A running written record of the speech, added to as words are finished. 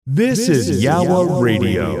This is Yawa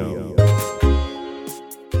Radio.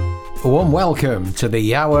 A warm welcome to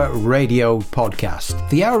the Yawa Radio podcast.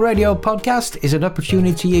 The Yawa Radio podcast is an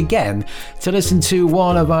opportunity again to listen to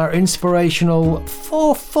one of our inspirational,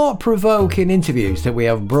 thought-provoking interviews that we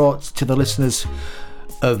have brought to the listeners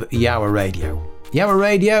of Yawa Radio. Yawa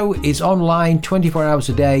Radio is online 24 hours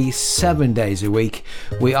a day, 7 days a week.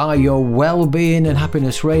 We are your well-being and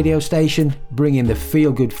happiness radio station, bringing the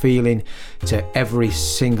feel-good feeling to every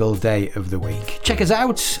single day of the week. Check us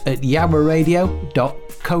out at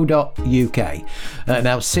yawaradio.co.uk.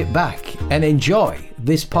 Now sit back and enjoy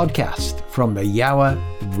this podcast from the Yawa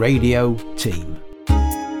Radio team.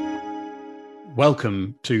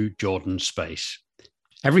 Welcome to Jordan Space.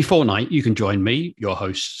 Every fortnight, you can join me, your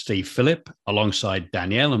host, Steve Phillip, alongside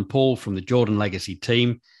Danielle and Paul from the Jordan Legacy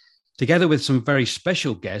team, together with some very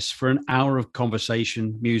special guests for an hour of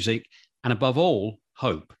conversation, music, and above all,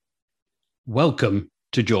 hope. Welcome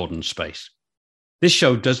to Jordan Space. This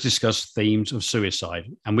show does discuss themes of suicide,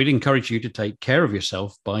 and we'd encourage you to take care of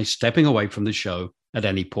yourself by stepping away from the show at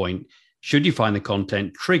any point, should you find the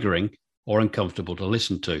content triggering or uncomfortable to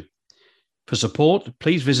listen to. For support,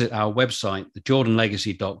 please visit our website,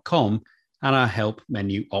 thejordanlegacy.com, and our help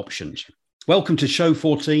menu options. Welcome to show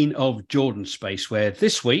 14 of Jordan Space, where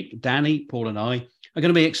this week, Danny, Paul, and I are going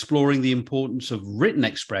to be exploring the importance of written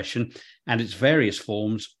expression and its various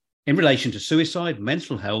forms in relation to suicide,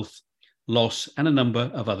 mental health, loss, and a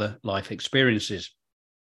number of other life experiences.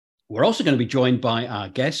 We're also going to be joined by our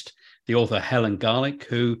guest, the author Helen Garlick,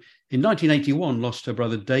 who in 1981 lost her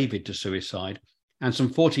brother David to suicide, and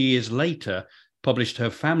some 40 years later published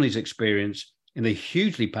her family's experience in the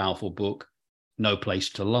hugely powerful book, No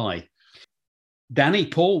Place to Lie. Danny,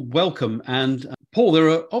 Paul, welcome. And Paul, there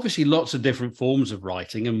are obviously lots of different forms of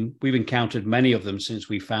writing, and we've encountered many of them since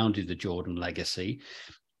we founded the Jordan Legacy.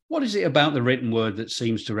 What is it about the written word that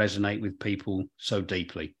seems to resonate with people so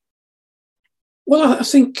deeply? Well, I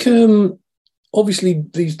think obviously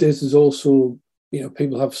these days there's also,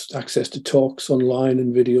 people have access to talks online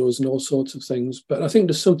and videos and all sorts of things. But I think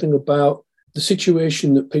there's something about the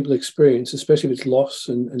situation that people experience, especially with loss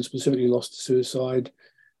and specifically loss to suicide,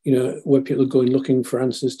 where people are going looking for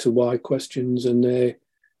answers to why questions, and they're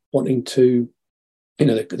wanting to,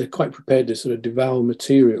 they're quite prepared to sort of devour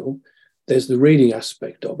material. There's the reading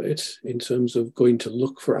aspect of it in terms of going to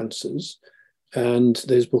look for answers. And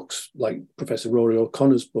there's books like Professor Rory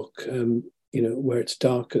O'Connor's book, where it's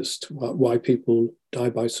darkest, why people die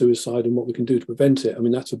by suicide and what we can do to prevent it. I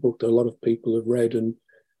mean, that's a book that a lot of people have read and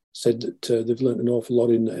said that they've learned an awful lot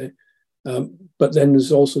in there. But then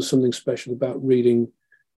there's also something special about reading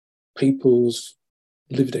people's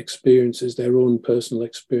lived experiences, their own personal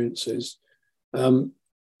experiences. And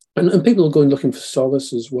people are going looking for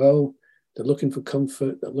solace as well. They're looking for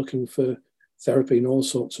comfort. They're looking for therapy in all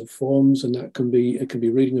sorts of forms. And it can be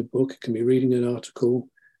reading a book. It can be reading an article.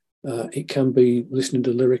 It can be listening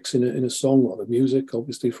to lyrics in a song, or the music,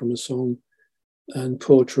 obviously, from a song, and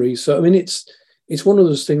poetry. So, I mean, it's one of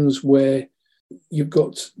those things where you've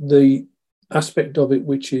got the aspect of it,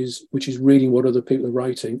 which is reading what other people are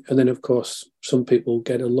writing. And then, of course, some people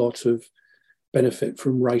get a lot of benefit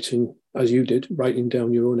from writing, as you did, writing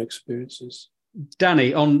down your own experiences.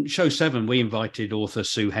 Danny, on show 7, we invited author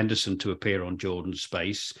Sue Henderson to appear on Jordan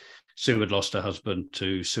Space. Sue had lost her husband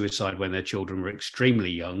to suicide when their children were extremely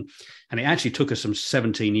young. And it actually took her some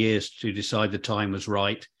 17 years to decide the time was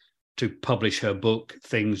right to publish her book,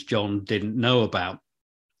 Things John Didn't Know About,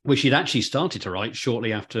 which she'd actually started to write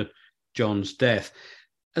shortly after John's death.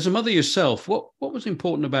 As a mother yourself, what was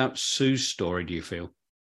important about Sue's story, do you feel?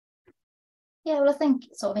 Yeah, well, I think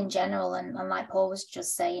sort of in general, and like Paul was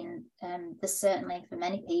just saying, there's certainly for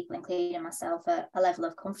many people, including myself, a level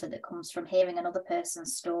of comfort that comes from hearing another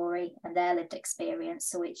person's story and their lived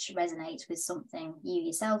experience, which resonates with something you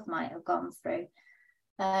yourself might have gone through.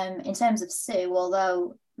 In terms of Sue,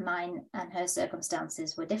 although mine and her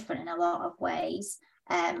circumstances were different in a lot of ways,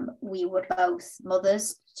 we were both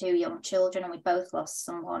mothers to 2 young children, and we both lost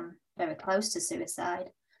someone very close to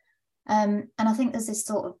suicide. And I think there's this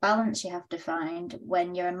sort of balance you have to find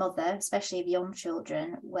when you're a mother, especially of young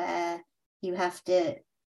children, where you have to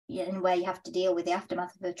deal with the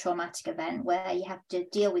aftermath of a traumatic event, where you have to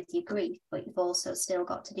deal with your grief, but you've also still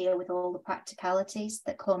got to deal with all the practicalities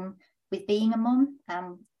that come with being a mum.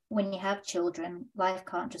 When you have children, life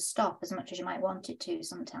can't just stop as much as you might want it to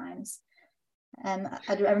sometimes. I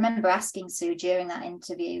remember asking Sue during that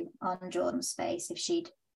interview on Jordan Space if she'd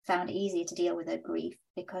found it easier to deal with her grief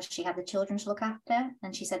because she had the children to look after,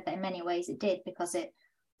 and she said that in many ways it did, because it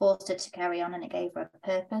forced her to carry on and it gave her a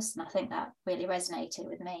purpose. And I think that really resonated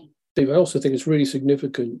with me. Steve, I also think it's really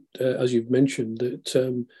significant, as you've mentioned,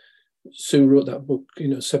 that Sue wrote that book,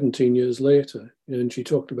 17 years later, and she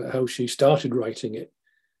talked about how she started writing it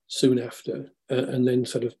soon after, and then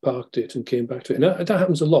sort of parked it and came back to it. And that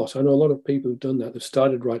happens a lot. I know a lot of people who've done that. They've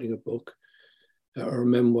started writing a book or a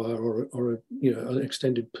memoir or an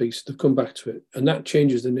extended piece. They've come back to it, and that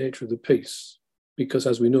changes the nature of the piece because,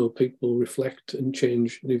 as we know, people reflect and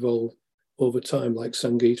change and evolve over time, like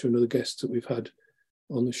Sangeeta and other guests that we've had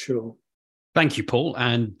on the show. Thank you, Paul,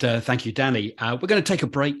 and thank you, Danny. We're going to take a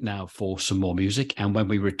break now for some more music, and when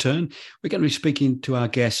we return, we're going to be speaking to our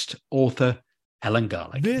guest, author Helen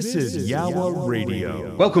Garlick. This is Yawa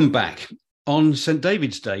Radio. Welcome back. On St.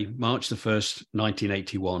 David's Day, March the 1st,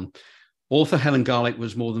 1981, author Helen Garlick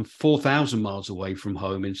was more than 4,000 miles away from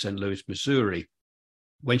home in St. Louis, Missouri,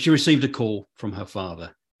 when she received a call from her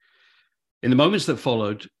father. In the moments that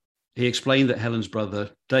followed, he explained that Helen's brother,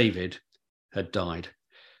 David, had died.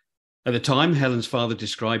 At the time, Helen's father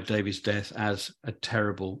described David's death as a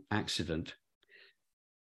terrible accident.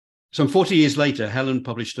 Some 40 years later, Helen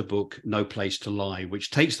published a book, No Place to Lie, which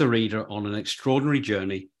takes the reader on an extraordinary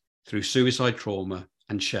journey through suicide trauma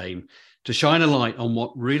and shame to shine a light on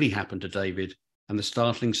what really happened to David and the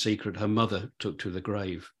startling secret her mother took to the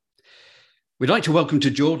grave. We'd like to welcome to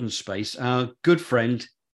Jordan's Space our good friend,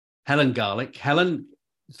 Helen Garlick. Helen,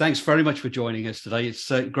 thanks very much for joining us today. It's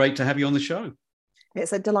great to have you on the show.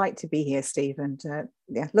 It's a delight to be here, Steve, and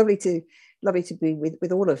lovely to be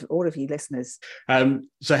with all of you listeners.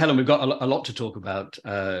 So, Helen, we've got a lot to talk about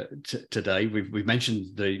today. We've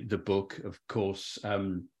mentioned the book, of course,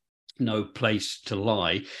 No Place to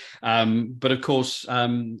Lie, but of course,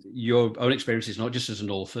 your own experiences, not just as an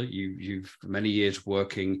author, you've many years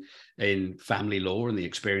working in family law and the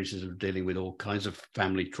experiences of dealing with all kinds of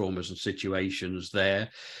family traumas and situations there.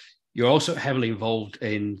 You're also heavily involved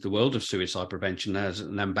in the world of suicide prevention as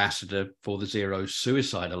an ambassador for the Zero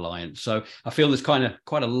Suicide Alliance. So I feel there's quite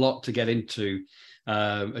a lot to get into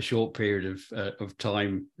a short period of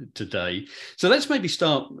time today. So let's maybe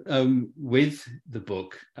start with the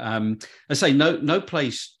book. I say no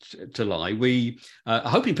Place to Lie. We are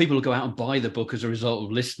hoping people will go out and buy the book as a result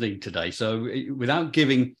of listening today. So without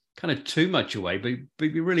giving kind of too much away, but it'd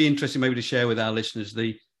be really interesting maybe to share with our listeners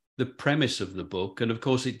the premise of the book. And of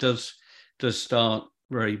course it does start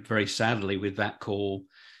very, very sadly with that call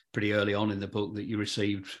pretty early on in the book that you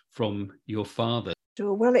received from your father.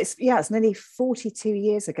 Sure. Well, it's nearly 42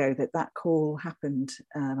 years ago that call happened,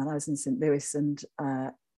 and I was in St. Louis, and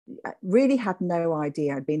I really had no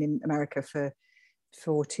idea. I'd been in America for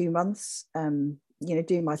 2 months,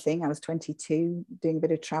 doing my thing. I was 22, doing a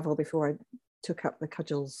bit of travel before I took up the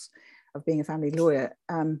cudgels of being a family lawyer,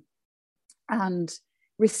 and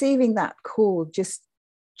receiving that call just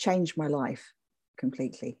changed my life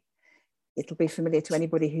completely. It'll be familiar to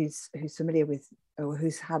anybody who's familiar with or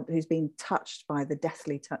who's been touched by the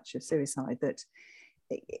deathly touch of suicide, that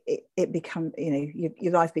it becomes,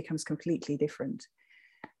 your life becomes completely different.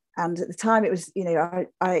 And at the time it was,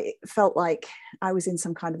 I felt like I was in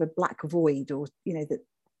some kind of a black void, or, that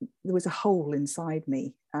there was a hole inside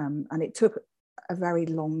me. And it took a very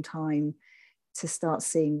long time to start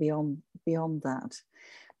seeing beyond that.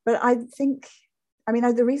 But I think,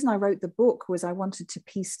 the reason I wrote the book was I wanted to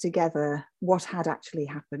piece together what had actually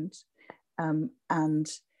happened, and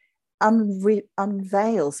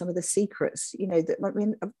unveil some of the secrets. I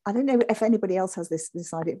don't know if anybody else has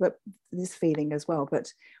this idea, but this feeling as well.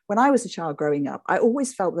 But when I was a child growing up, I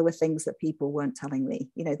always felt there were things that people weren't telling me.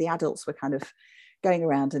 The adults were kind of going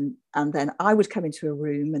around, and then I would come into a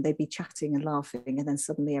room and they'd be chatting and laughing, and then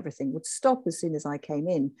suddenly everything would stop as soon as I came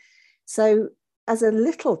in. So as a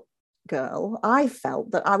little girl, I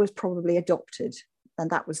felt that I was probably adopted, and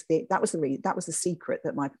that was the secret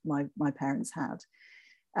that my parents had.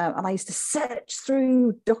 And I used to search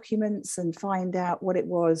through documents and find out what it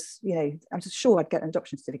was. I was sure I'd get an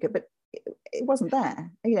adoption certificate, but it wasn't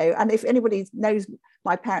there. And if anybody knows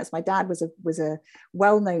my parents, my dad was a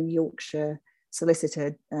well-known Yorkshire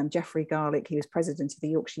solicitor, Geoffrey Garlick. He was president of the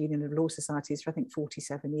Yorkshire Union of Law Societies for I think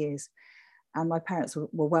 47 years. And my parents were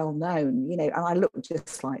well known, and I looked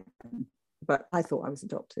just like them, but I thought I was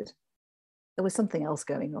adopted. There was something else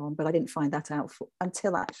going on, but I didn't find that out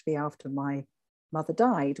until actually after my mother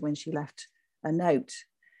died, when she left a note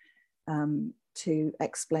to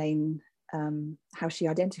explain how she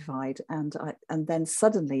identified. And then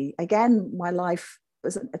suddenly, again, my life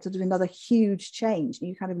was another huge change.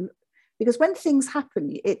 Because when things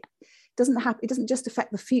happen, it doesn't just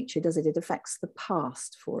affect the future, does it? It affects the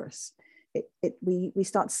past for us. We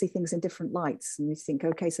start to see things in different lights, and we think,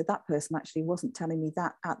 okay, so that person actually wasn't telling me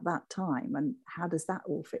that at that time, and how does that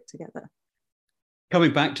all fit together?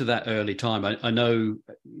 Coming back to that early time, I know,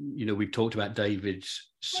 we've talked about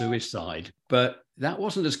David's suicide, but that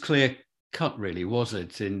wasn't as clear cut, really, was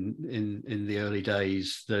it, in the early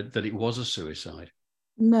days that it was a suicide?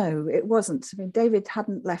 No, it wasn't. I mean, David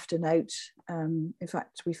hadn't left a note. In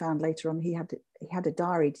fact, we found later on he had a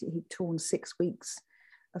diary. He'd torn 6 weeks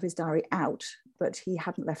of his diary out, but he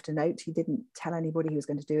hadn't left a note. He didn't tell anybody he was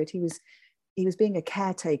going to do it. He was being a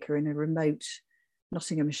caretaker in a remote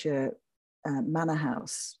Nottinghamshire manor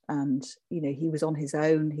house, and he was on his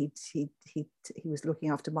own. He was looking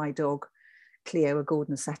after my dog Cleo, a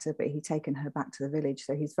Gordon setter, but he'd taken her back to the village,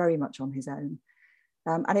 so he's very much on his own.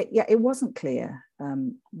 And it wasn't clear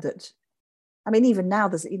that, I mean, even now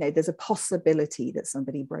there's a possibility that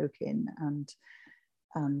somebody broke in and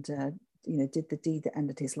did the deed that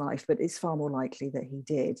ended his life, but it's far more likely that he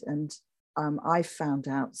did. And I found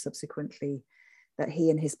out subsequently that he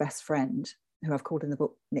and his best friend, who I've called in the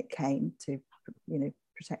book Nick Kane to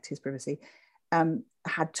protect his privacy,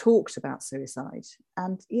 had talked about suicide.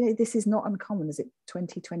 And this is not uncommon, is it?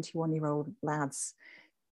 21-year-old lads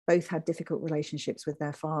both had difficult relationships with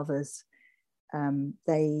their fathers.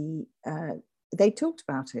 They talked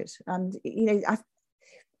about it, and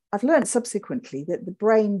I've learned subsequently that the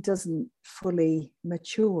brain doesn't fully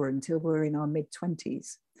mature until we're in our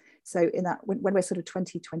mid-20s. So in that, when we're sort of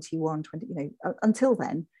 20, 21, 20, until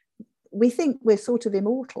then, we think we're sort of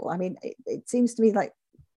immortal. I mean, it seems to me like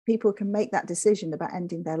people can make that decision about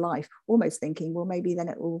ending their life, almost thinking, well, maybe then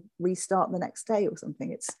it will restart the next day or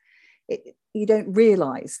something. You don't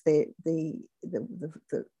realise the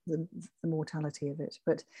mortality of it.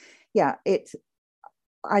 But yeah,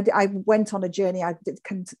 I went on a journey. I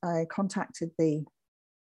contacted there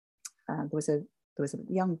was a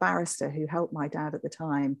young barrister who helped my dad at the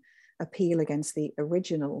time appeal against the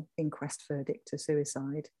original inquest verdict of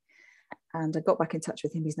suicide. And I got back in touch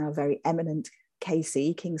with him. He's now a very eminent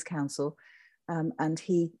KC, King's Counsel. And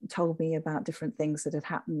he told me about different things that had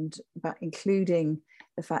happened, but including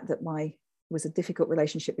the fact that was a difficult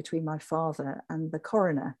relationship between my father and the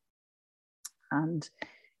coroner. And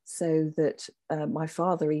so that my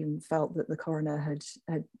father even felt that the coroner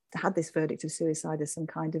had this verdict of suicide as some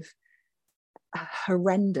kind of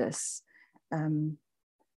horrendous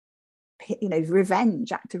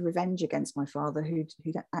act of revenge against my father, who'd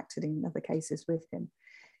acted in other cases with him.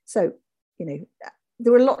 So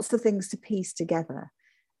there were lots of things to piece together,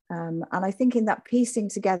 and I think in that piecing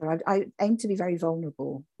together, I aim to be very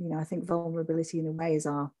vulnerable. I think vulnerability in a way is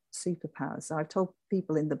our superpower. So I've told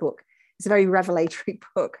people in the book, it's a very revelatory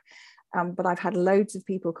book, but I've had loads of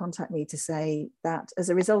people contact me to say that as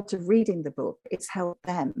a result of reading the book, it's helped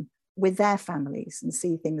them with their families and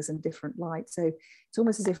see things in different light. So it's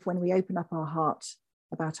almost as if when we open up our heart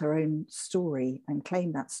about our own story and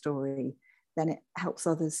claim that story, then it helps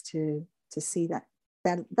others to see that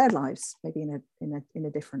their lives maybe in a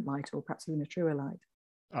different light, or perhaps even a truer light.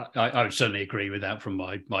 I would certainly agree with that from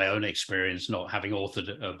my own experience, not having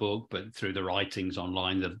authored a book, but through the writings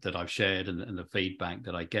online that I've shared and the feedback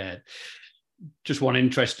that I get. Just one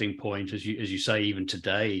interesting point, as you say, even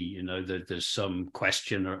today, there's some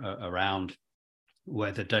question around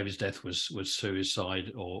whether David's death was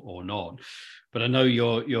suicide or not. But I know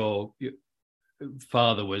your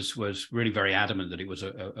father was really very adamant that it was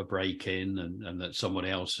a break-in and that someone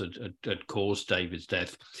else had caused David's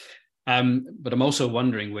death. But I'm also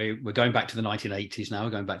wondering, we're going back to the 1980s now,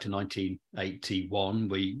 going back to 1981.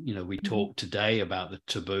 We talked today about the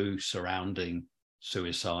taboo surrounding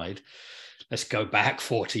suicide. Let's go back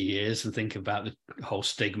 40 years and think about the whole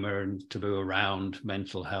stigma and taboo around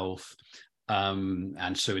mental health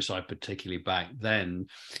and suicide, particularly back then.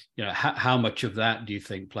 How much of that do you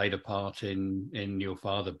think played a part in your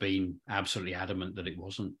father being absolutely adamant that it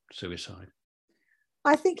wasn't suicide?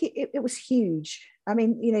 I think it was huge. I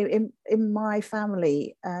mean, in my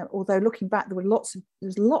family, although looking back,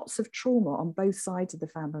 there's lots of trauma on both sides of the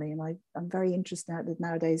family, and I'm very interested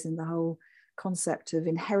nowadays in the whole concept of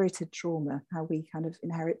inherited trauma, how we kind of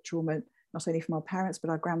inherit trauma not only from our parents but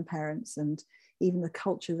our grandparents and even the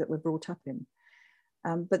culture that we're brought up in.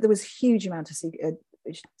 But there was a huge amount of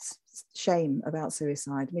shame about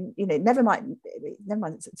suicide. I mean, never mind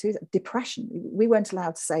suicide, depression. We weren't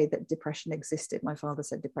allowed to say that depression existed. My father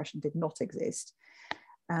said depression did not exist,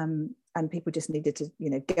 and people just needed to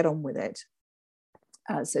get on with it.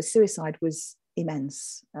 So suicide was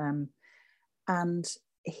immense, and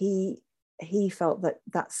he felt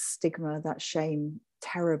that stigma, that shame,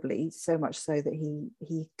 terribly, so much so that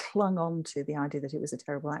he clung on to the idea that it was a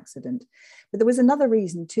terrible accident. But there was another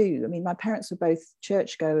reason too. I mean, my parents were both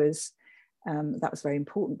churchgoers. That was a very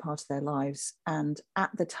important part of their lives. And at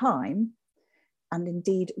the time, and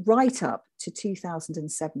indeed right up to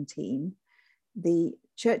 2017, the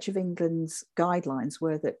Church of England's guidelines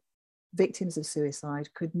were that victims of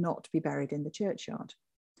suicide could not be buried in the churchyard.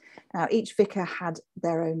 Now, each vicar had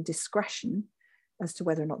their own discretion as to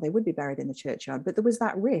whether or not they would be buried in the churchyard, but there was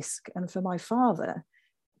that risk. And for my father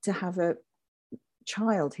to have a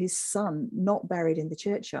child, his son, not buried in the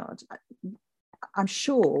churchyard, I'm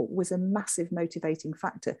sure was a massive motivating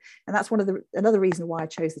factor. And that's another reason why I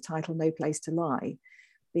chose the title No Place to Lie,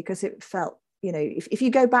 because it felt, if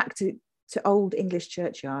you go back to old English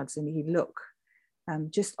churchyards and you look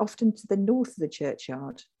just often to the north of the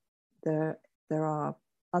churchyard, there are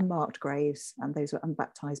unmarked graves, and those were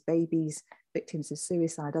unbaptized babies, victims of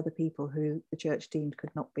suicide, other people who the church deemed could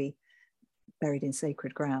not be buried in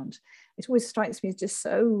sacred ground. It always strikes me as just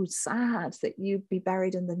so sad that you'd be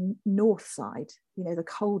buried in the north side, the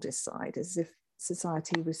coldest side, as if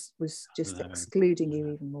society was just excluding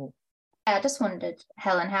you even more. I just wondered,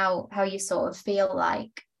 Helen, how you sort of feel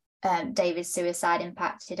like David's suicide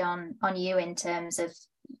impacted on you in terms of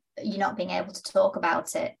you not being able to talk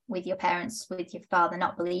about it with your parents, with your father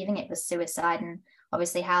not believing it was suicide, and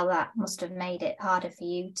obviously how that must have made it harder for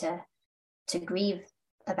you to grieve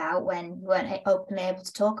about when you weren't openly able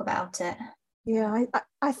to talk about it. Yeah,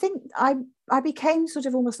 I think I became sort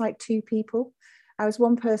of almost like two people. I was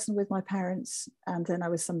one person with my parents, and then I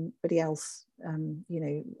was somebody else. I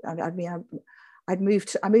moved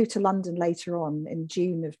to London later on in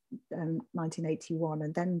June of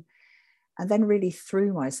 1981, and then really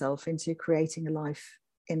threw myself into creating a life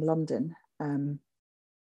in London. I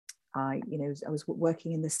was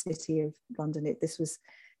working in the city of London. This was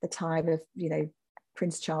the time of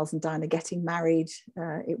Prince Charles and Diana getting married.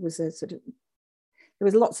 It was there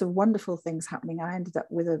was lots of wonderful things happening. I ended up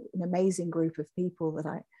with an amazing group of people that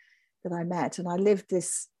I met, and I lived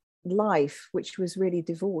this life which was really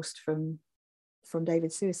divorced from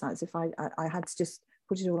David's suicides. If I had to just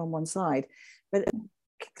put it all on one side, but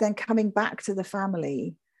then coming back to the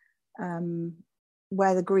family,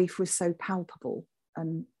 where the grief was so palpable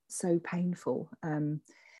and so painful, and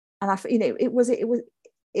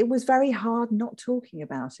it was very hard not talking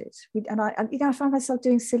about it. I found myself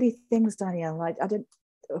doing silly things, Danielle. Like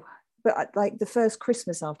the first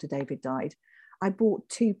Christmas after David died, I bought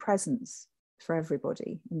 2 presents for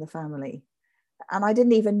everybody in the family. And I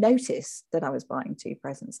didn't even notice that I was buying 2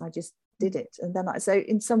 presents. I just did it. And then so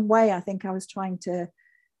in some way, I think I was trying to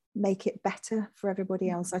make it better for everybody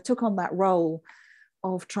else. I took on that role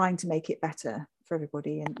of trying to make it better for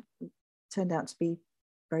everybody, and it turned out to be a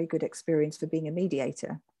very good experience for being a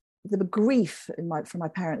mediator. The grief from my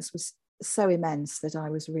parents was so immense that I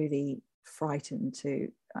was really frightened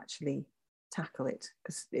to actually tackle it,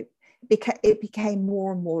 because it became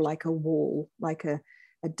more and more like a wall, like a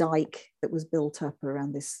dike that was built up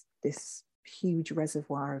around this huge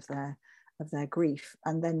reservoir of their grief.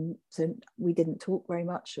 And then so we didn't talk very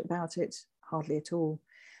much about it, hardly at all.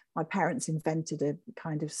 My parents invented a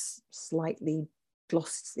kind of slightly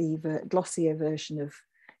glossier version of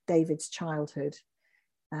David's childhood,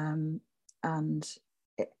 and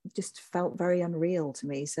it just felt very unreal to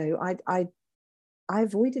me. So I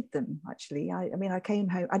avoided them, actually. I came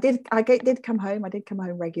home. I did come home. I did come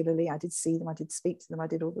home regularly. I did see them. I did speak to them. I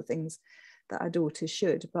did all the things that our daughters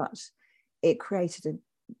should. But it created a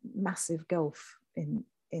massive gulf in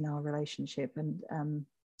our relationship, and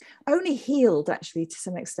only healed actually to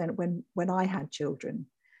some extent when I had children,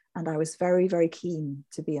 and I was very, very keen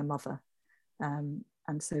to be a mother.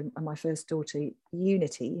 And so my first daughter,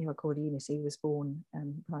 Unity, who I called Unity, was born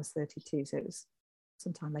when I was 32. So it was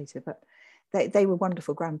some time later. But they were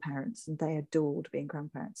wonderful grandparents, and they adored being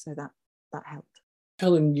grandparents. So that helped.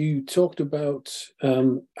 Helen, you talked about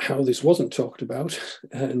how this wasn't talked about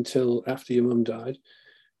until after your mum died.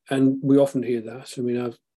 And we often hear that. I mean,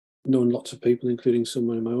 I've known lots of people, including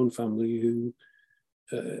someone in my own family, who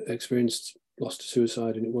experienced loss to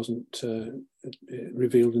suicide, and it wasn't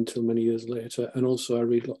revealed until many years later. And also I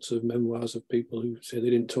read lots of memoirs of people who say they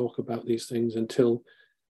didn't talk about these things until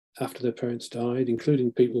after their parents died,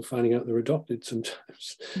 including people finding out they're adopted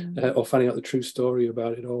sometimes, or finding out the true story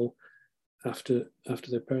about it all after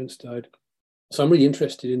their parents died. So I'm really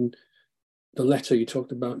interested in the letter you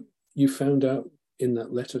talked about. You found out in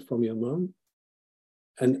that letter from your mum,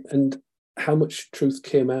 and how much truth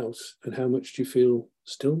came out, and how much do you feel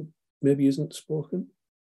still maybe isn't spoken?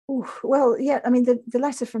 Ooh, well, yeah, I mean, the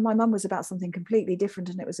letter from my mum was about something completely different,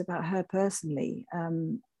 and it was about her personally.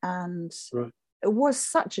 And right. It was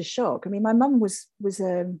such a shock. I mean, my mum was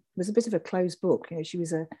a bit of a closed book. She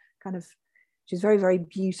was very, very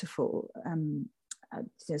beautiful,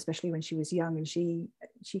 especially when she was young, and she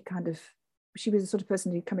kind of she was the sort of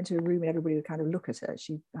person who'd come into a room and everybody would kind of look at her.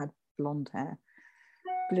 She had blonde hair,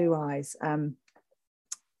 blue eyes. And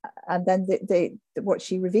then what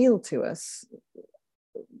she revealed to us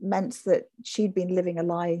meant that she'd been living a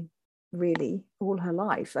lie really all her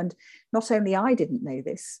life. And not only I didn't know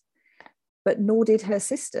this, but nor did her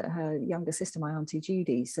sister, her younger sister, my Auntie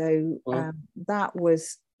Judy. So that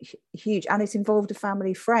was huge. And it involved a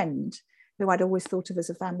family friend who I'd always thought of as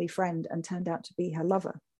a family friend and turned out to be her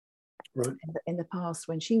lover in the past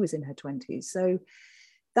when she was in her 20s. So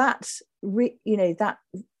that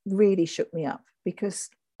really shook me up because,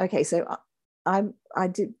 okay, so I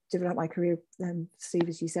did develop my career, Steve,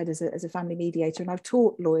 as you said, as a family mediator, and I've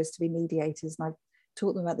taught lawyers to be mediators, and I've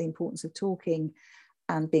taught them about the importance of talking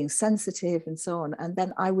and being sensitive and so on. And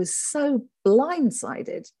then I was so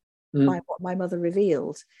blindsided by what my mother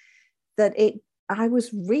revealed that I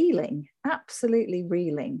was reeling, absolutely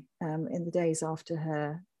reeling in the days after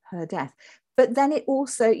her death. But then it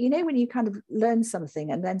also, when you kind of learn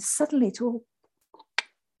something and then suddenly it all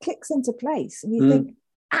clicks into place and you think,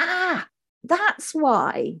 that's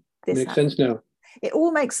why this makes sense now. It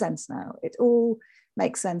all makes sense now. It all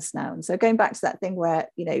makes sense now. And so going back to that thing where,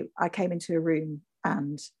 I came into a room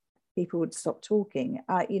and people would stop talking.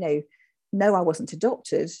 No, I wasn't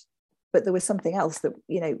adopted, but there was something else that,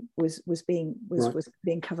 was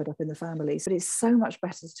being covered up in the family. So it's so much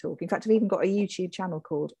better to talk. In fact, I've even got a YouTube channel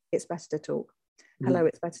called It's Better to Talk. Hello,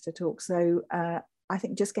 It's Better to Talk. So I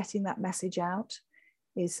think just getting that message out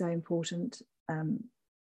is so important,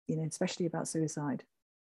 especially about suicide.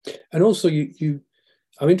 And also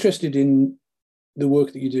I'm interested in the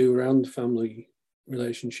work that you do around family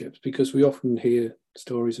relationships, because we often hear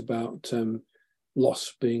stories about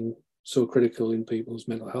loss being so critical in people's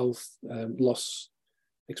mental health, loss,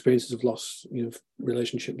 experiences of loss,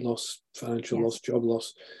 relationship loss, financial loss, job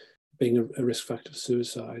loss, being a risk factor for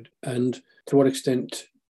suicide. And to what extent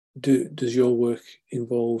does your work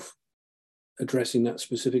involve addressing that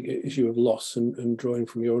specific issue of loss and drawing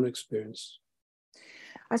from your own experience?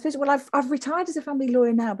 I suppose, well, I've retired as a family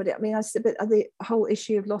lawyer now, but the whole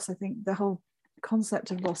issue of loss, I think the whole concept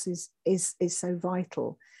of loss is so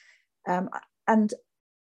vital, and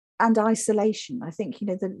isolation. I think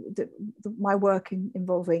my work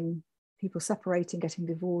involving people separating, getting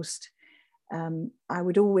divorced, I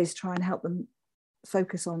would always try and help them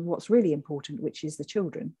focus on what's really important, which is the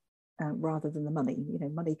children, rather than the money.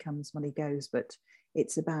 Money comes, money goes, but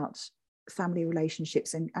it's about family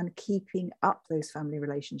relationships and keeping up those family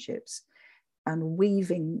relationships and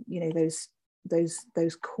weaving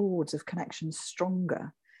those cords of connection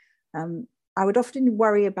stronger. I would often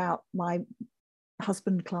worry about my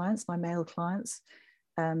husband clients, my male clients,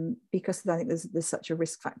 because I think there's such a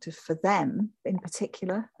risk factor for them in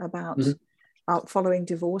particular about following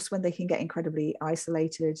divorce, when they can get incredibly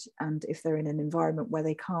isolated, and if they're in an environment where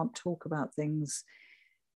they can't talk about things,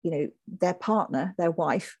 their partner, their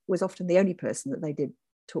wife, was often the only person that they did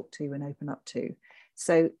talk to and open up to.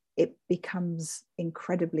 So it becomes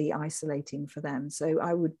incredibly isolating for them. So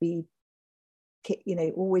I would be,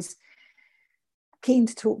 always keen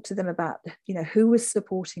to talk to them about, who was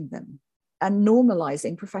supporting them, and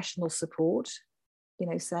normalizing professional support,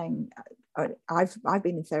 saying, I've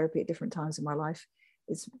been in therapy at different times in my life,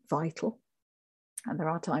 is vital. And there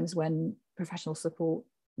are times when professional support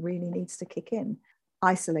really needs to kick in.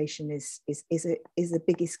 Isolation is the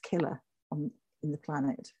biggest killer in the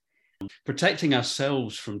planet. Protecting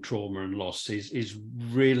ourselves from trauma and loss is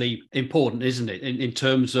really important, isn't it? In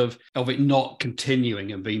terms of it not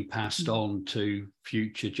continuing and being passed on to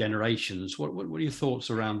future generations. What are your thoughts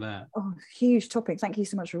around that? Oh, huge topic. Thank you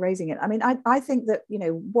so much for raising it. I mean, I think that,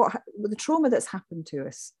 what the trauma that's happened to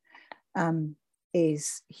us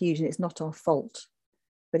is huge, and it's not our fault,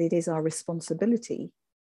 but it is our responsibility,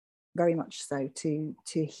 very much so, to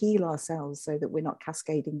heal ourselves so that we're not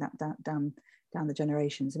cascading that down the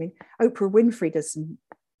generations. I mean, Oprah Winfrey does some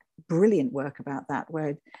brilliant work about that,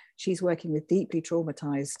 where she's working with deeply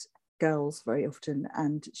traumatized girls very often,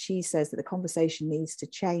 and she says that the conversation needs to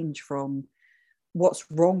change from what's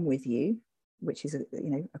wrong with you, which is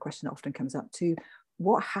a question that often comes up, to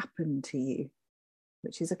what happened to you,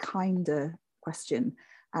 which is a kinder question,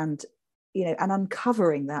 and and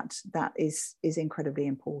uncovering that is incredibly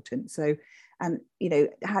important. So, and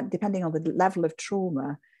depending on the level of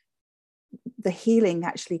trauma, the healing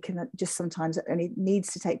actually can just sometimes only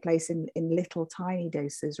needs to take place in little tiny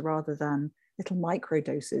doses, rather than little micro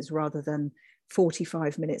doses, rather than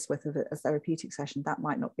 45 minutes worth of a therapeutic session. That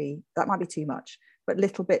might be too much, but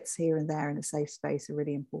little bits here and there in a safe space are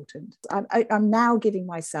really important. I'm now giving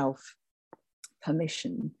myself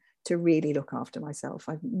permission to really look after myself.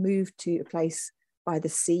 I've moved to a place by the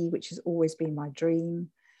sea, which has always been my dream.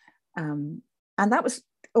 And that was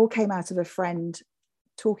all came out of a friend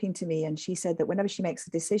talking to me, and she said that whenever she makes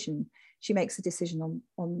a decision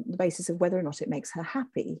on the basis of whether or not it makes her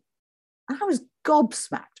happy. And I was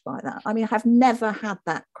gobsmacked by that. I mean, I've never had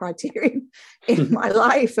that criterion in my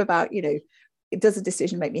life about, you know, does a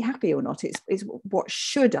decision make me happy or not? It's what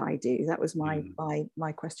should I do? That was my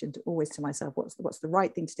question always to myself. What's the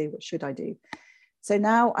right thing to do? What should I do? So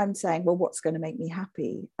now I'm saying, well, what's going to make me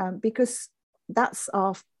happy? Because that's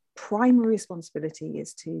our primary responsibility,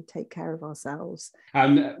 is to take care of ourselves.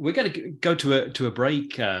 We're going to go to a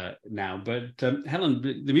break now, but Helen,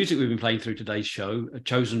 the music we've been playing through today's show,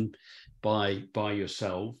 chosen by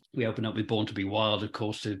yourself. We open up with Born to Be Wild, of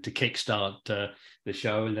course, to kickstart the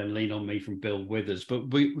show, and then Lean on Me from Bill Withers. But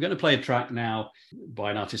we're going to play a track now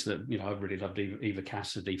by an artist that, you know, I've really loved, Eva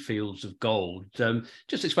Cassidy, Fields of Gold.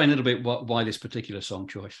 Just explain a little bit why this particular song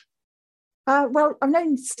choice. Well, I've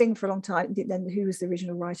known Sting for a long time, then who was the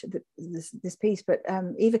original writer of this piece, but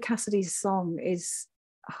Eva Cassidy's song is,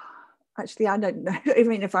 actually, I don't know, I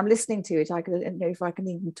mean, if I'm listening to it, I don't know if I can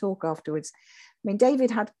even talk afterwards. I mean,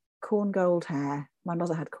 David had corn gold hair, my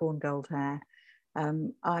mother had corn gold hair.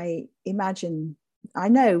 I imagine, I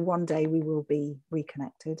know one day we will be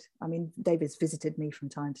reconnected. I mean, David's visited me from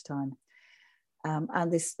time to time.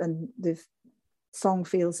 And the song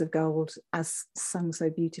Fields of Gold, as sung so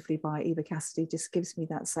beautifully by Eva Cassidy, just gives me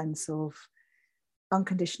that sense of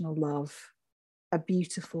unconditional love, a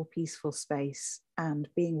beautiful, peaceful space, and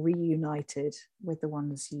being reunited with the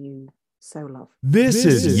ones you so love. This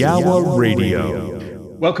is Yawa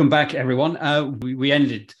Radio. Welcome back, everyone. We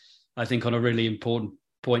ended, I think, on a really important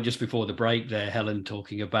point just before the break there, Helen,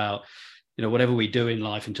 talking about, you know, whatever we do in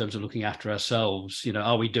life in terms of looking after ourselves, you know,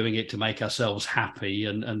 are we doing it to make ourselves happy?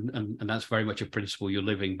 And that's very much a principle you're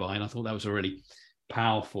living by. And I thought that was a really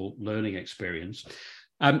powerful learning experience.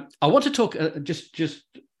 I want to talk just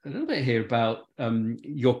a little bit here about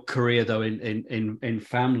your career, though, in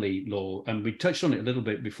family law. And we touched on it a little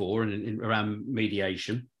bit before around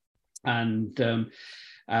mediation. And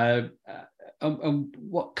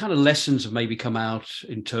what kind of lessons have maybe come out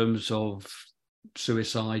in terms of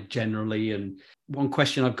suicide generally? And one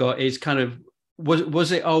question I've got is kind of,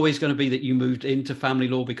 was it always going to be that you moved into family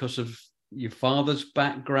law because of your father's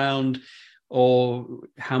background, or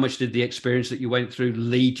how much did the experience that you went through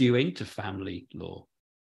lead you into family law?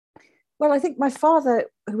 Well, I think my father,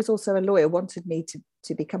 who was also a lawyer, wanted me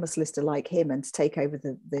to become a solicitor like him and to take over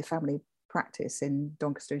the family practice in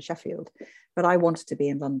Doncaster and Sheffield. But I wanted to be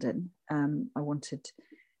in London. I wanted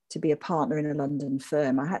to be a partner in a London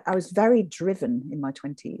firm. I was very driven in my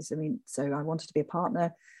 20s. I mean, so I wanted to be a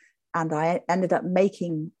partner, and I ended up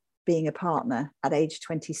being a partner at age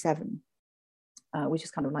 27, which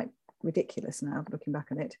is kind of like ridiculous now looking back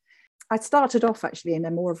on it. I started off actually in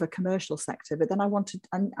a more of a commercial sector, but then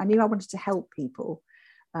I knew I wanted to help people.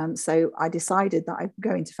 So I decided that I'd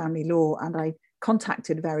go into family law, and I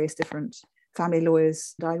contacted various different family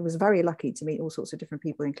lawyers. I was very lucky to meet all sorts of different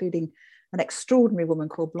people, including an extraordinary woman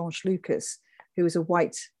called Blanche Lucas, who was a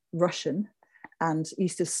white Russian and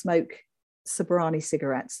used to smoke Sobrani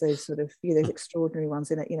cigarettes, those sort of, those extraordinary ones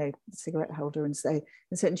in a, cigarette holder, and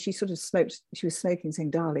she sort of smoked, she was smoking, saying,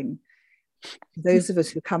 "Darling, those of us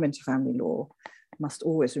who come into family law must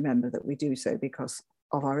always remember that we do so because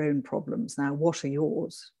of our own problems. Now, what are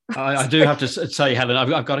yours?" I do have to say, Helen,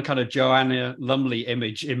 I've got a kind of Joanna Lumley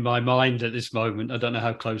image in my mind at this moment. I don't know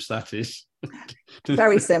how close that is.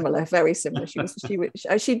 Very similar.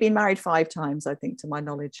 She'd been married 5 times, I think, to my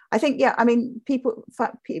knowledge. I think, I mean, people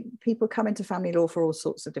come into family law for all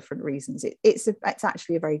sorts of different reasons. It's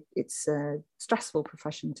actually a stressful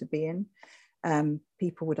profession to be in.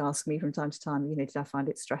 People would ask me from time to time, did I find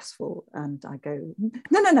it stressful? And I go,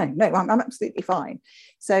 no, I'm absolutely fine.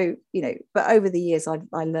 So, but over the years, I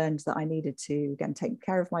learned that I needed to, again, take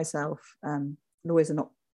care of myself. Lawyers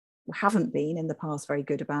haven't been in the past very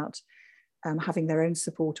good about having their own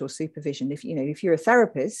support or supervision. If you're a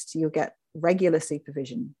therapist, you'll get regular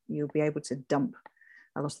supervision. You'll be able to dump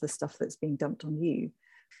a lot of the stuff that's being dumped on you,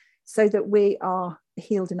 so that we are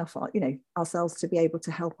healed enough, ourselves to be able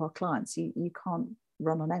to help our clients. You can't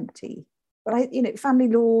run on empty. But family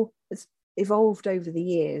law has evolved over the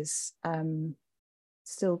years.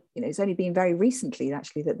 Still, it's only been very recently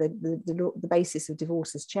actually that the basis of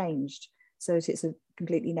divorce has changed, so that it's a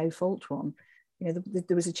completely no-fault one.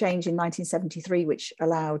 There was a change in 1973 which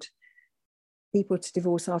allowed people to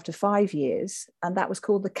divorce after 5 years, and that was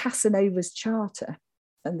called the Casanova's Charter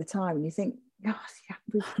at the time. And you think, God, yeah,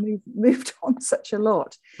 we've moved on such a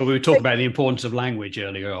lot. But we were talking about the importance of language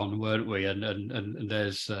earlier on, weren't we? And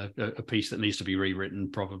there's a piece that needs to be rewritten,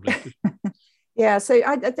 probably. Yeah, so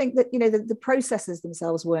I think that, the processes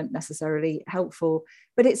themselves weren't necessarily helpful,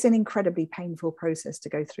 but it's an incredibly painful process to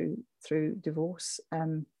go through divorce.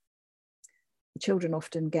 Children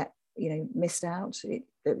often get, missed out.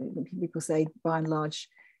 People say, by and large,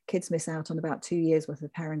 kids miss out on about 2 years worth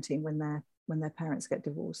of parenting when their parents get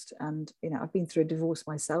divorced. And I've been through a divorce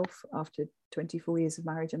myself after 24 years of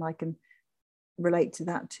marriage, and I can relate to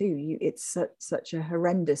that too. It's such a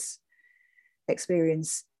horrendous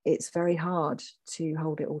experience. It's very hard to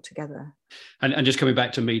hold it all together. And just coming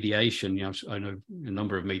back to mediation, I know a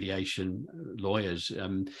number of mediation lawyers.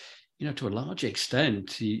 To a large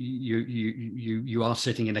extent, you are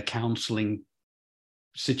sitting in a counselling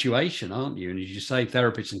situation, aren't you? And as you say,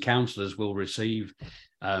 therapists and counsellors will receive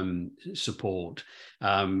support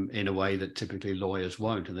in a way that typically lawyers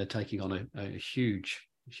won't, and they're taking on a huge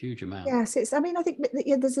amount. Yes, I think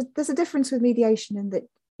that, there's a difference with mediation in that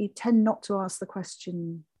you tend not to ask the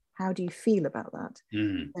question, how do you feel about that?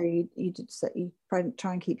 So you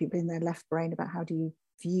try and keep people in their left brain about how do you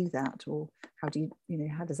view that, or how do you,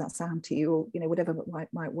 how does that sound to you, or whatever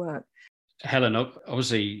might work. Helen,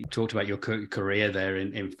 obviously you talked about your career there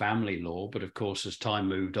in family law, but of course as time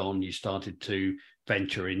moved on you started to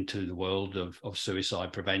venture into the world of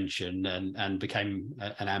suicide prevention and became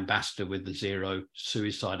an ambassador with the Zero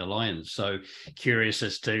Suicide Alliance. So curious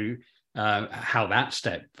as to how that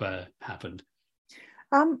step happened.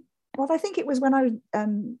 Well, I think it was when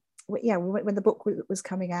when the book was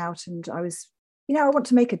coming out, and I was, I want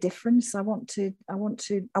to make a difference. I want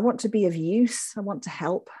to be of use. I want to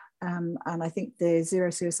help. And I think the Zero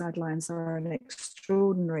Suicide Alliance are an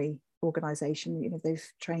extraordinary organisation.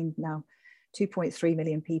 They've trained now 2.3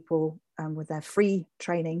 million people with their free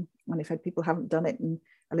training. And if people haven't done it and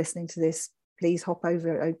are listening to this, please hop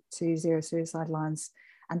over to Zero Suicide Alliance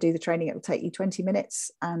and do the training. It will take you 20 minutes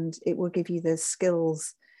and it will give you the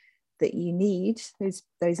skills that you need,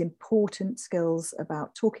 those important skills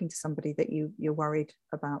about talking to somebody that you're worried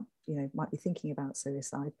about, might be thinking about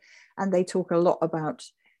suicide. And they talk a lot about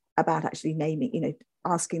actually naming,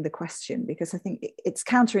 asking the question, because I think it's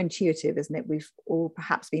counterintuitive, isn't it? We've all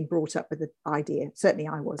perhaps been brought up with the idea, certainly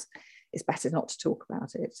I was, it's better not to talk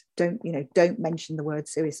about it. Don't mention the word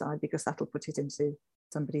suicide because that'll put it into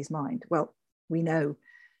somebody's mind. Well, we know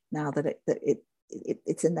now that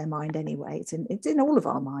it's in their mind anyway. It's in all of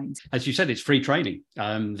our minds. As you said, it's free training.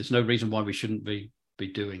 There's no reason why we shouldn't be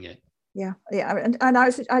doing it. Yeah. And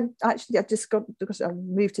I just got, because I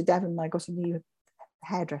moved to Devon, I got a new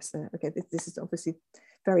hairdresser. Okay, this is obviously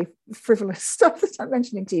very frivolous stuff that I'm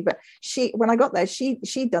mentioning to you, but when I got there,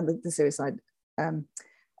 she'd done the suicide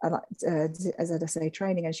as I say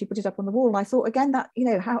training, and she put it up on the wall, and I thought again that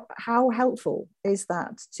how helpful is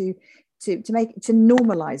that to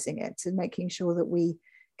normalizing it, to making sure that we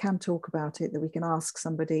can talk about it, that we can ask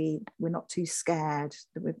somebody, we're not too scared,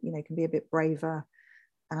 that we can be a bit braver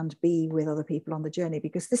and be with other people on the journey,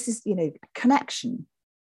 because this is connection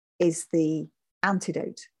is the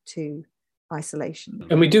antidote to isolation.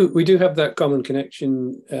 And we do have that common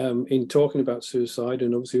connection in talking about suicide,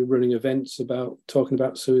 and obviously we're running events about talking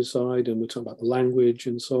about suicide, and we're talking about the language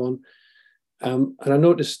and so on. And I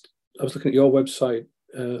noticed, I was looking at your website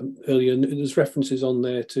earlier, and there's references on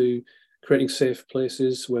there to creating safe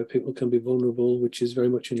places where people can be vulnerable, which is very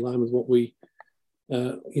much in line with what we,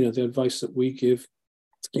 the advice that we give.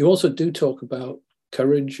 You also do talk about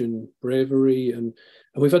courage and bravery, and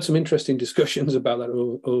we've had some interesting discussions about that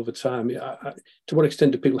over time. To what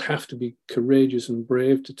extent do people have to be courageous and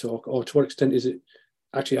brave to talk, or to what extent is it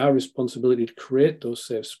actually our responsibility to create those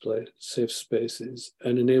safe spaces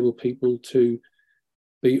and enable people to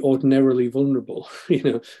be ordinarily vulnerable,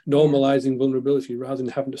 normalizing vulnerability rather than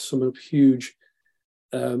having to summon up huge,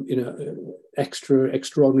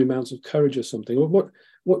 extraordinary amounts of courage or something?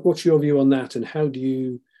 What's your view on that, and how do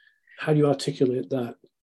you articulate that?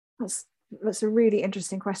 That's a really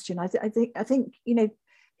interesting question. I think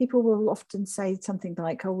people will often say something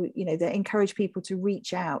like, they encourage people to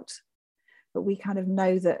reach out, but we kind of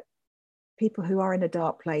know that people who are in a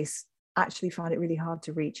dark place actually find it really hard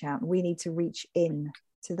to reach out. We need to reach in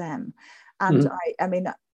to them. And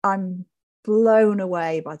I'm blown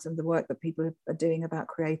away by some of the work that people are doing about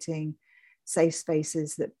creating safe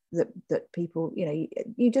spaces that people,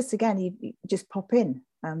 you just pop in,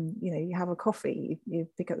 you have a coffee, you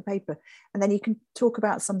pick up the paper, and then you can talk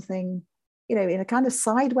about something, in a kind of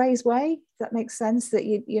sideways way, if that makes sense, that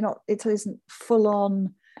you're not, it isn't full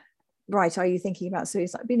on, right, are you thinking about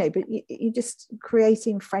suicide? But you're just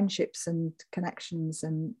creating friendships and connections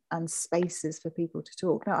and spaces for people to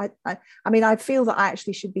talk. Now, I feel that I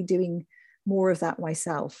actually should be doing more of that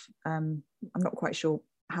myself. I'm not quite sure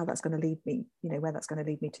how that's going to lead me, where that's going to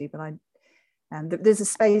lead me to, but And there's a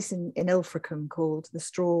space in Ilfracombe called the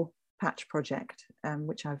Straw Patch Project,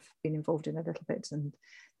 which I've been involved in a little bit, and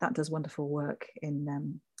that does wonderful work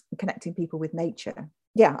in connecting people with nature.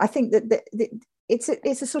 Yeah, I think that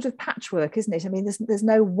it's a sort of patchwork, isn't it? I mean, there's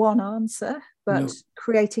no one answer, but No.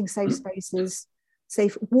 creating safe spaces,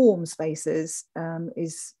 warm spaces,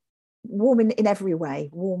 is warm in every way,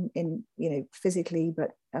 warm in, physically,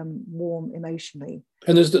 but warm emotionally.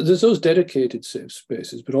 And there's those dedicated safe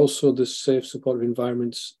spaces, but also the safe, supportive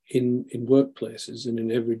environments in workplaces and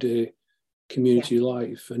in everyday community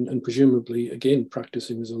life. And presumably, again,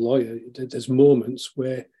 practicing as a lawyer, there's moments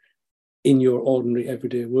where in your ordinary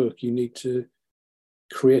everyday work, you need to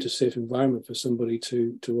create a safe environment for somebody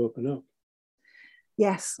to open up.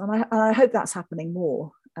 Yes, and I hope that's happening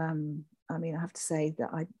more. I mean, I have to say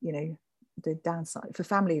that the downside for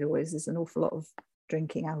family lawyers is an awful lot of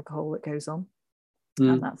drinking alcohol that goes on,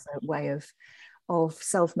 and that's a way of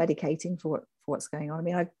self-medicating for what's going on.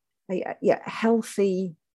 I mean,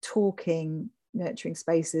 healthy talking, nurturing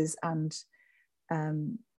spaces, and I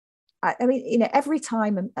mean, every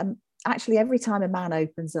time a man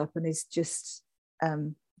opens up and is just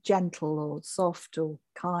gentle or soft or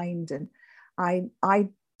kind, and I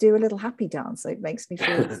do a little happy dance. It makes me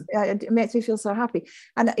feel so happy.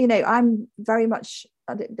 And I'm very much,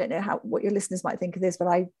 I don't know what your listeners might think of this, but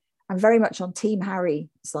I'm very much on Team Harry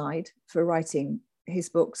side for writing his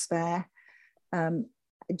book Spare.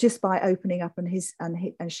 Just by opening up and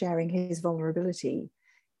sharing his vulnerability,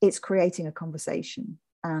 it's creating a conversation,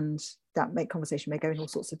 and that conversation may go in all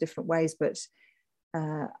sorts of different ways. But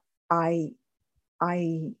I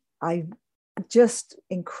just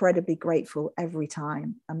incredibly grateful every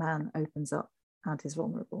time a man opens up and is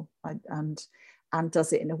vulnerable, and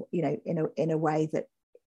does it in a way that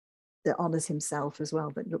honors himself as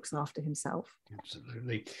well, that looks after himself.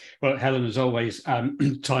 Absolutely. Well, Helen, as always,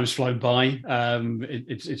 time's flown by.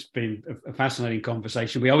 It's been a fascinating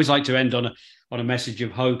conversation. We always like to end on a message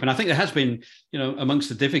of hope, and I think there has been, amongst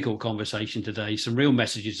the difficult conversation today, some real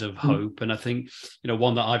messages of hope. And I think,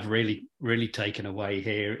 one that I've really taken away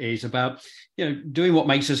here is about, doing what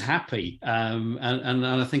makes us happy. And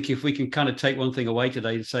I think if we can kind of take one thing away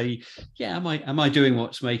today to say, yeah, am I doing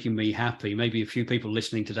what's making me happy? Maybe a few people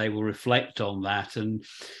listening today will reflect on that, and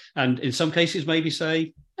in some cases maybe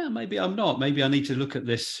say, yeah, maybe I'm not. Maybe I need to look at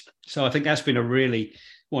this. So I think that's been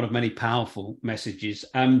one of many powerful messages.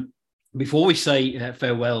 Before we say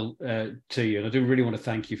farewell to you, and I do really want to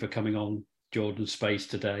thank you for coming on Jordan Space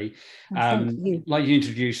today. Thank you. Like you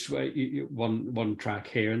introduced one track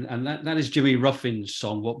here, and that is Jimmy Ruffin's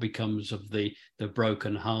song, What Becomes of the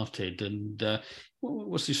Broken Hearted. And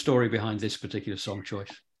what's the story behind this particular song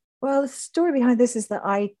choice? Well, the story behind this is that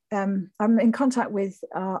I'm in contact with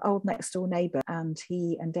our old next door neighbour, and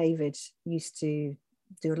he and David used to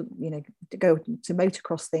to go to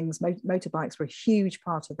motocross things. Motorbikes were a huge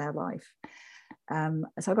part of their life.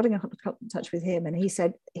 So I got in touch with him, and he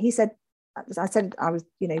said, I said I was,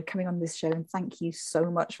 coming on this show, and thank you so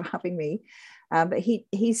much for having me. But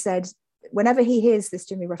he said, whenever he hears this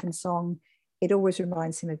Jimmy Ruffin song, it always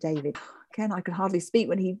reminds him of David. Again, I could hardly speak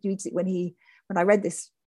when I read this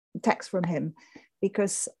text from him,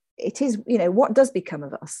 because it is, what does become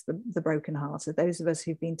of us, the brokenhearted, those of us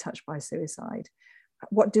who've been touched by suicide?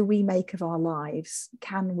 What do we make of our lives?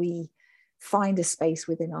 Can we find a space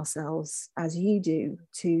within ourselves, as you do,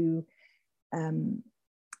 to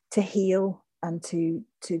heal and to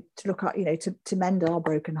look at, to mend our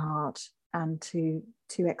broken heart, and to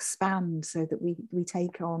expand so that we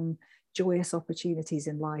take on joyous opportunities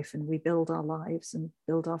in life, and we build our lives and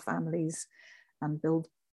build our families and build,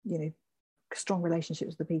 strong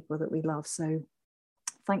relationships with the people that we love. So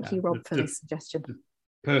thank you, Rob, for this suggestion.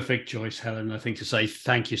 Perfect choice, Helen. I think to say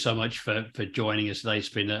thank you so much for joining us today. It's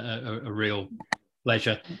been a real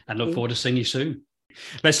pleasure, and look forward to seeing you soon.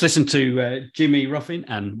 Let's listen to Jimmy Ruffin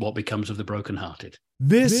and What Becomes of the Brokenhearted.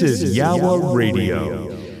 This is Yawa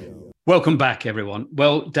Radio. Welcome back, everyone.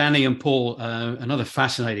 Well, Danny and Paul, another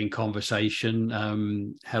fascinating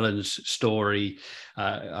conversation. Helen's story.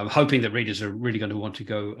 I'm hoping that readers are really going to want to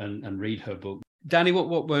go and read her book. Danny,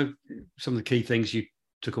 what were some of the key things you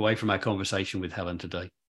took away from our conversation with Helen today?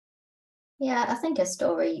 Yeah, I think her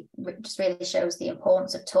story just really shows the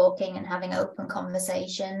importance of talking and having open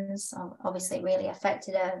conversations. Obviously, it really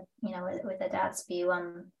affected her, with her dad's view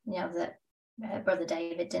on, that her brother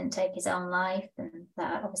David didn't take his own life, and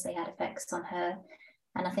that obviously had effects on her.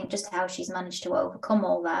 And I think just how she's managed to overcome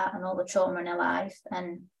all that and all the trauma in her life,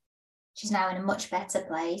 and she's now in a much better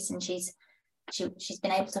place, and she's she's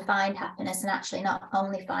been able to find happiness, and actually not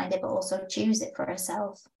only find it but also choose it for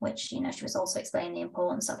herself, which she was also explaining the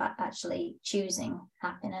importance of actually choosing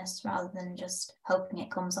happiness rather than just hoping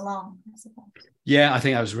it comes along, I suppose. Yeah, I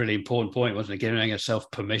think that was a really important point, wasn't it? Giving herself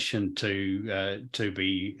permission to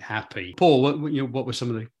be happy. Paul, what were some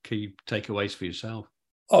of the key takeaways for yourself?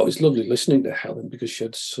 Oh, it was lovely listening to Helen, because she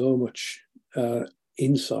had so much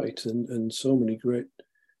insight and so many great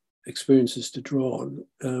experiences to draw on.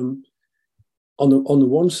 On the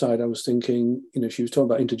one side, I was thinking, she was talking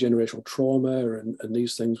about intergenerational trauma and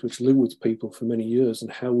these things which live with people for many years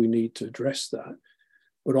and how we need to address that.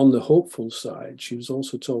 But on the hopeful side, she was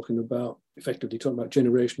also effectively talking about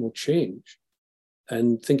generational change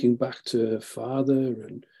and thinking back to her father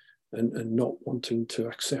and not wanting to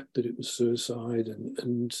accept that it was suicide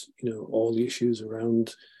and all the issues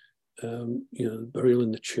around burial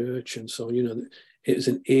in the church and so on. It was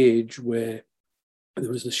an age where there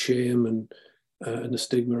was the shame and the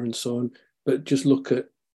stigma and so on. But just look at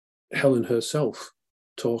Helen herself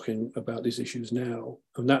talking about these issues now,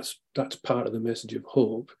 and that's part of the message of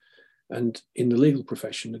hope. And in the legal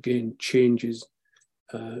profession, again, changes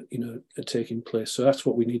are taking place. So that's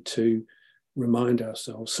what we need to remind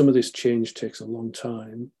ourselves. Some of this change takes a long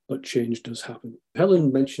time, but change does happen.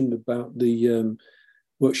 Helen mentioned about the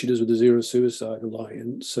work she does with the Zero Suicide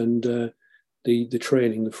Alliance and the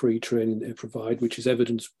training, the free training they provide, which is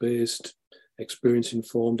evidence-based,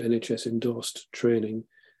 experience-informed, NHS-endorsed training,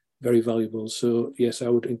 very valuable. So yes, I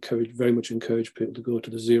would very much encourage people to go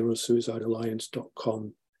to the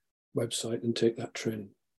zerosuicidealliance.com website and take that training.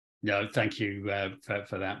 No, thank you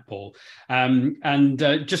for that, Paul. And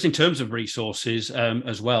just in terms of resources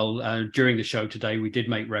as well, during the show today, we did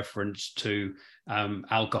make reference to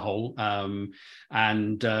alcohol. And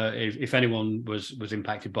if anyone was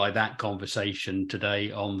impacted by that conversation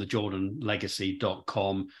today, on the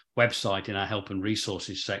jordanlegacy.com website, in our help and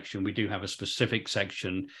resources section, we do have a specific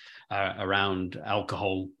section around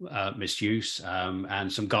alcohol misuse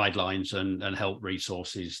and some guidelines and help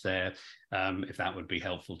resources there, if that would be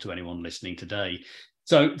helpful to anyone listening today.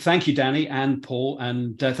 So thank you, Danny and Paul,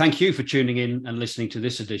 and thank you for tuning in and listening to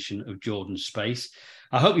this edition of Jordan's Space.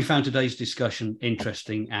 I hope you found today's discussion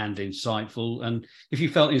interesting and insightful. And if you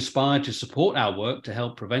felt inspired to support our work to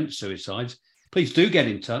help prevent suicides, please do get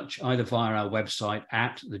in touch either via our website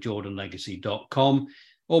at thejordanlegacy.com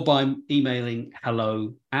or by emailing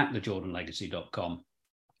hello@thejordanlegacy.com.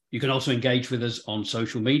 You can also engage with us on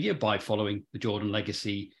social media by following the Jordan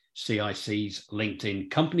Legacy CIC's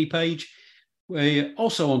LinkedIn company page. We're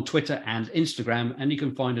also on Twitter and Instagram, and you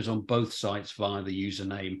can find us on both sites via the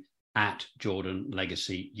username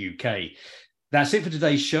 @JordanLegacyUK. That's it for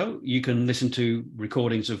today's show. You can listen to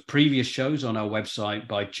recordings of previous shows on our website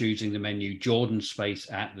by choosing the menu Jordan Space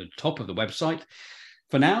at the top of the website.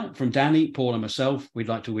 For now, from Danny, Paul and myself, we'd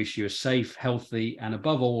like to wish you a safe, healthy, and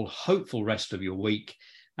above all, hopeful rest of your week.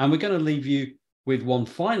 And we're going to leave you with one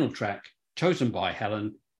final track chosen by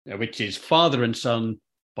Helen, which is Father and Son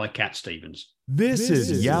by Cat Stevens. This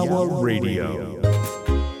is Yawa Radio.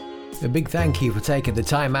 A big thank you for taking the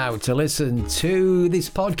time out to listen to this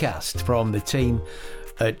podcast from the team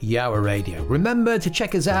at Yawa Radio. Remember to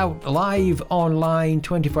check us out live online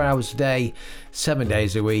 24 hours a day, 7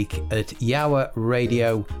 days a week at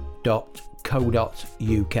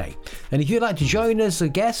yawaradio.co.uk. And if you'd like to join us as a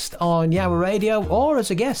guest on Yawa Radio or as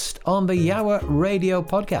a guest on the Yawa Radio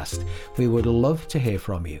podcast, we would love to hear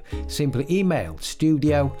from you. Simply email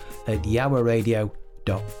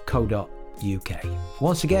studio@yawaradio.co.uk.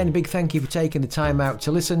 Once again, a big thank you for taking the time out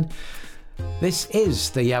to listen. This is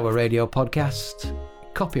the Yawa Radio podcast.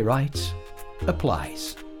 Copyright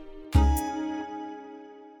applies.